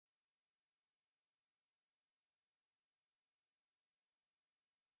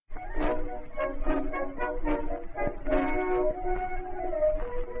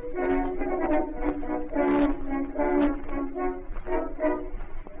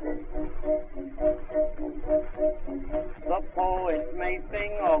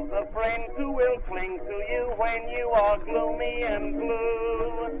cling to you when you are gloomy and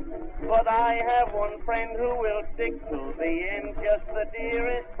blue. But I have one friend who will stick to the end, just the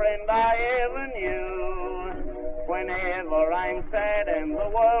dearest friend I ever knew. Whenever I'm sad and the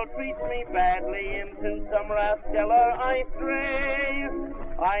world treats me badly, into some rascaller I stray.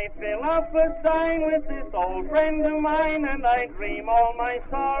 I fill up a stein with this old friend of mine, and I dream all my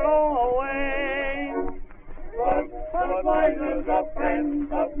sorrow away. But Budweiser's a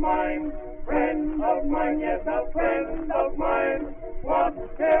friend of mine, yes, a friend of mine.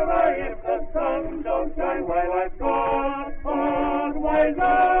 What care I if the sun don't shine while I've got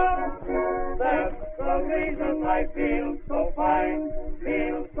Budweiser? That's the reason I feel so fine,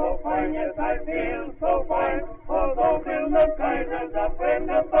 yes, I feel so fine. Although Bill the Kaiser's a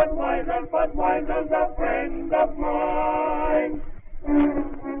friend of Budweiser, Budweiser's a friend of mine.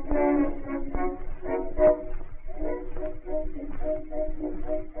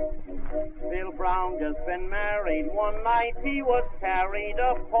 Bill Brown just been married. One night he was carried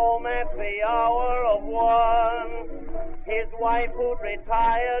up home at the hour of 1. His wife, who'd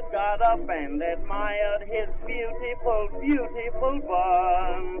retired, got up and admired his beautiful, beautiful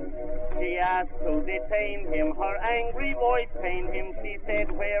bun. She asked who detained him. Her angry voice pained him. She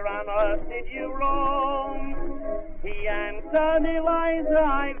said, "Where on earth did you roam?" He answered, "Eliza,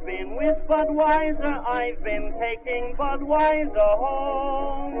 I've been with Budweiser. I've been taking Budweiser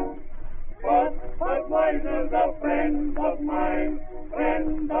home." But Budweiser's a friend of mine,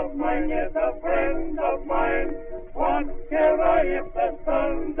 yes, a friend of mine. What care I if the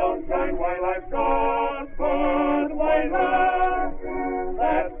sun don't shine while I've got Budweiser?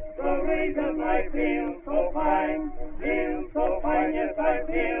 That's the reason I feel so fine, yes, I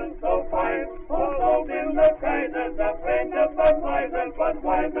feel so fine. Although Bill the Kaiser's a friend of Budweiser,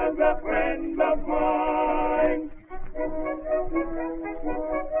 Budweiser's a friend of mine.